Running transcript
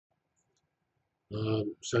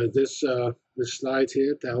So this slide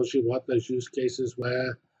here tells you what those use cases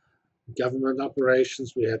were. Government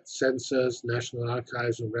operations, we had sensors, National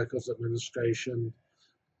Archives and Records Administration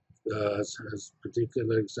as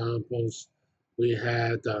particular examples. We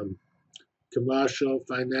had commercial,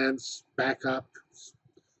 finance, backup,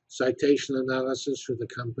 citation analysis for the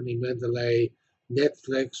company Mendeley,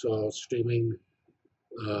 Netflix or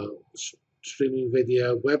uh, streaming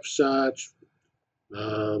video, web search,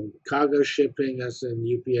 cargo shipping, as in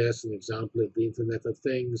UPS, an example of the Internet of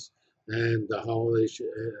Things, and the whole issue,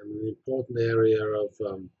 an important area of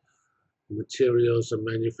materials and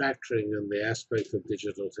manufacturing and the aspect of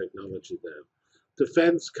digital technology there.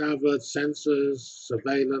 Defense covered sensors,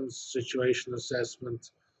 surveillance, situation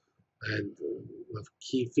assessment, and a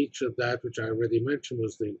key feature of that, which I already mentioned,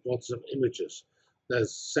 was the importance of images.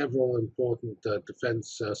 There's several important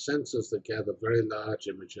defense sensors that gather very large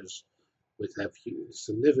images which have huge,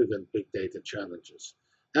 significant big data challenges.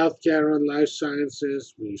 Healthcare and life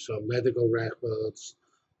sciences, we saw medical records,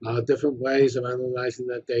 different ways of analyzing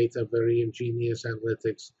that data, very ingenious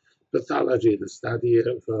analytics. Pathology, the study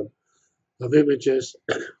of images,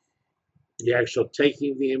 the actual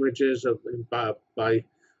taking the images by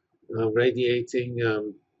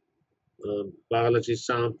radiating biology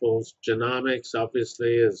samples. Genomics,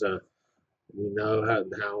 obviously, is a we know how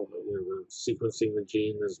sequencing the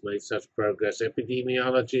gene has made such progress.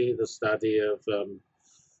 Epidemiology, the study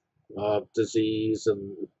of disease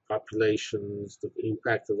and populations, the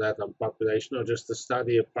impact of that on population, or just the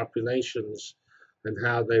study of populations and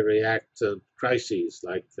how they react to crises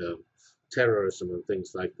like terrorism and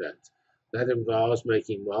things like that. That involves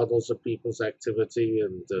making models of people's activity,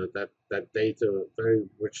 and that data, a very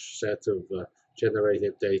rich set of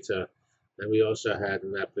generated data. And we also had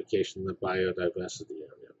an application in the biodiversity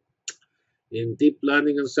area. In deep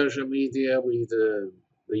learning and social media, the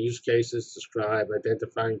use cases describe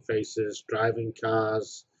identifying faces, driving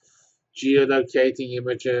cars, geolocating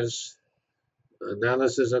images,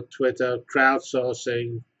 analysis of Twitter,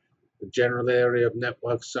 crowdsourcing, the general area of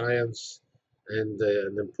network science, and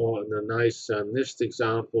an important, a nice NIST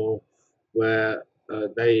example where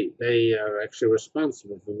they are actually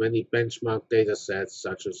responsible for many benchmark data sets,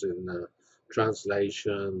 such as in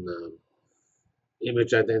translation,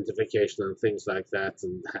 image identification, and things like that,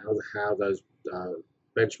 and how those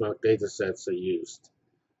benchmark data sets are used.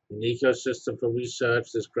 In the ecosystem for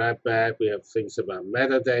research, there's grab bag. We have things about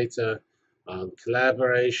metadata,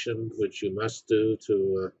 collaboration, which you must do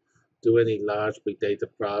to do any large big data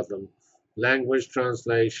problem, language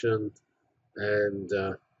translation, and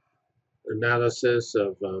analysis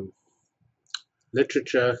of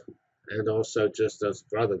literature, and also just a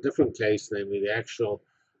rather different case, namely the actual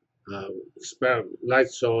light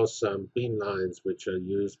source beam lines, which are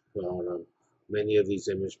used for many of these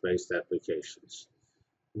image-based applications.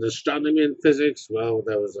 In astronomy and physics, well,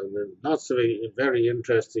 there was lots of very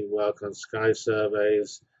interesting work on sky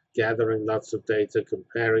surveys, gathering lots of data,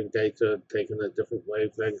 comparing data taken at different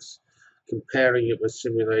wavelengths, comparing it with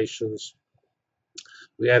simulations.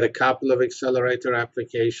 We had a couple of accelerator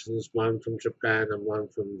applications, one from Japan and one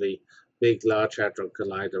from the big Large Hadron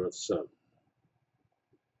Collider at CERN.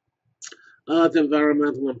 Earth,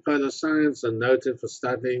 environmental, and polar science are noted for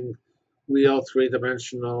studying real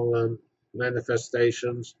three-dimensional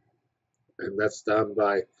manifestations, and that's done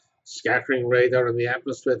by scattering radar in the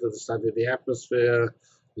atmosphere to study the atmosphere,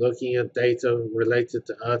 looking at data related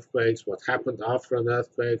to earthquakes, what happened after an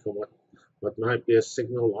earthquake, or what might be a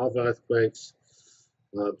signal of earthquakes,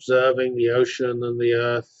 observing the ocean and the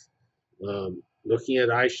earth, looking at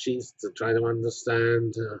ice sheets to try to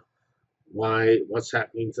understand what's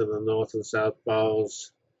happening to the North and South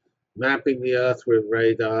Poles, mapping the Earth with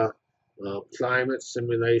radar, climate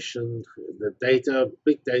simulation. The data,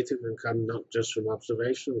 big data, can come not just from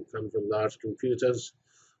observation, it can come from large computers.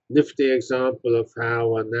 Nifty example of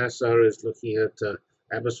how NASA is looking at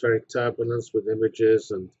atmospheric turbulence with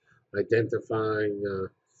images and identifying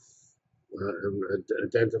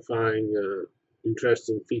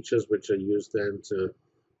interesting features which are used then to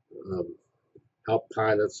um, help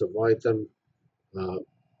pilots avoid them.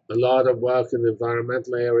 A lot of work in the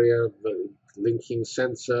environmental area, linking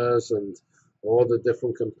sensors and all the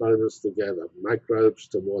different components together, microbes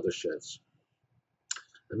to watersheds.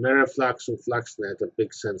 Ameriflux and FluxNet are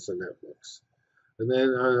big sensor networks. And then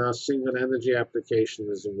our single energy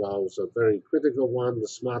application involves a very critical one, the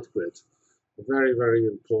smart grid, a very, very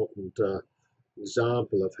important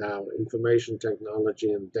example of how information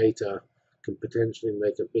technology and data can potentially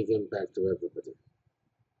make a big impact to everybody.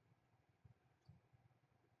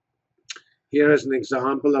 Here is an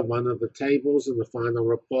example of one of the tables in the final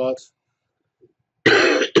report.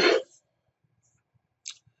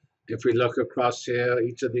 If we look across here,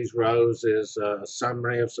 each of these rows is a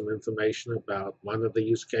summary of some information about one of the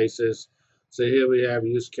use cases. So here we have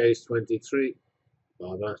use case 23.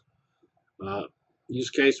 Bother. Uh, Use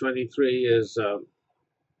case 23 is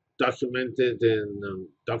documented in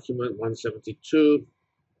document 172.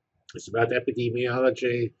 It's about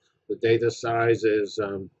epidemiology. The data size is,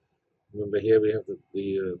 remember here we have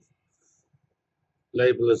the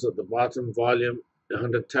label is at the bottom, volume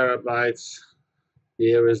 100 terabytes.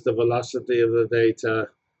 Here is the velocity of the data,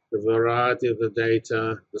 the variety of the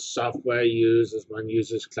data, the software used, as one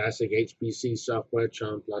uses classic HPC software,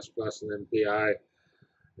 Charm++ and MPI,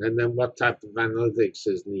 and then what type of analytics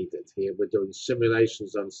is needed. Here we're doing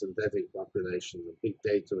simulations on synthetic population. The big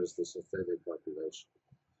data is the synthetic population.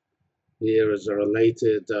 Here is a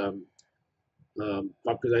related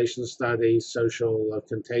population study, social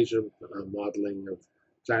contagion modeling of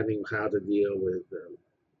planning how to deal with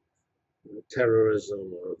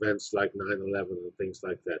terrorism or events like 9/11 and things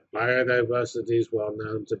like that. Biodiversity is well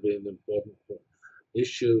known to be an important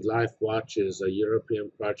issue. LifeWatch is a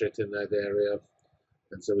European project in that area,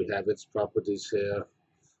 and so we have its properties here.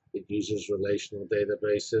 It uses relational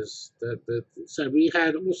databases. So we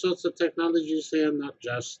had all sorts of technologies here, not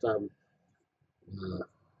just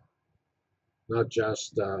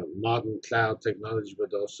modern cloud technology,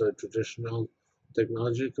 but also traditional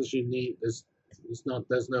technology, because you need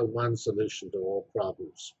there's no one solution to all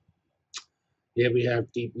problems. Here we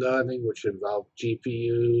have deep learning, which involves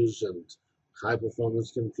GPUs and high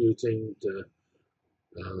performance computing.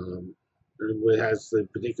 And it has the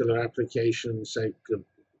particular application, say,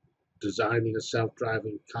 designing a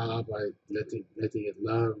self-driving car by letting it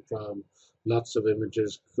learn from lots of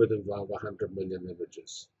images, could involve 100 million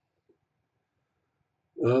images.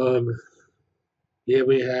 Here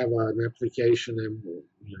we have an application, and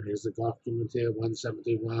here's the document here,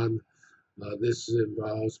 171. This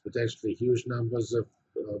involves potentially huge numbers of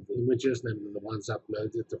images, namely the ones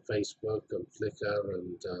uploaded to Facebook and Flickr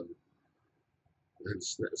and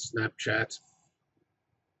Snapchat.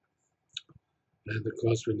 And of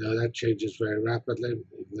course, we know that changes very rapidly.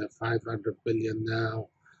 There are 500 billion now.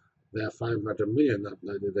 There are 500 million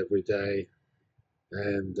uploaded every day.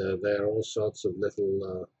 And there are all sorts of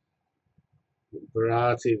little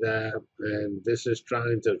variety there. And this is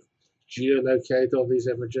trying to geolocate all these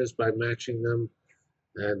images by matching them.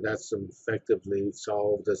 And that's effectively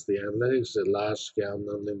solved as the analytics at large scale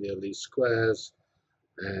nonlinear least squares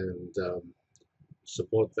and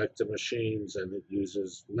support vector machines, and it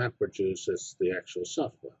uses MapReduce as the actual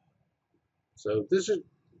software. So this is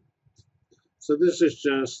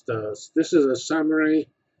just this is a summary,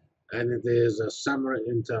 and it is a summary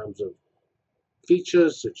in terms of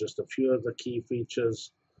features. It's just a few of the key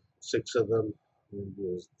features, 6 of them,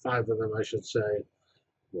 5 of them I should say,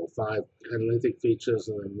 or 5 analytic features,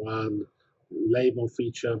 and then 1 label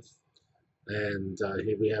feature. And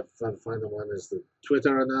here we have the final one is the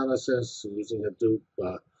Twitter analysis using Hadoop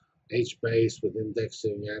HBase with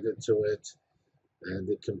indexing added to it, and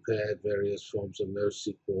it compared various forms of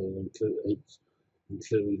NoSQL,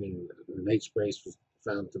 including an HBase was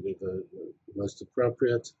found to be the most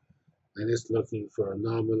appropriate, and it's looking for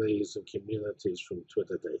anomalies and communities from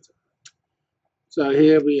Twitter data. So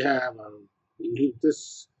here we have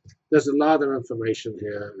this. There's a lot of information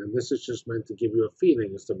here, and this is just meant to give you a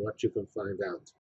feeling as to what you can find out.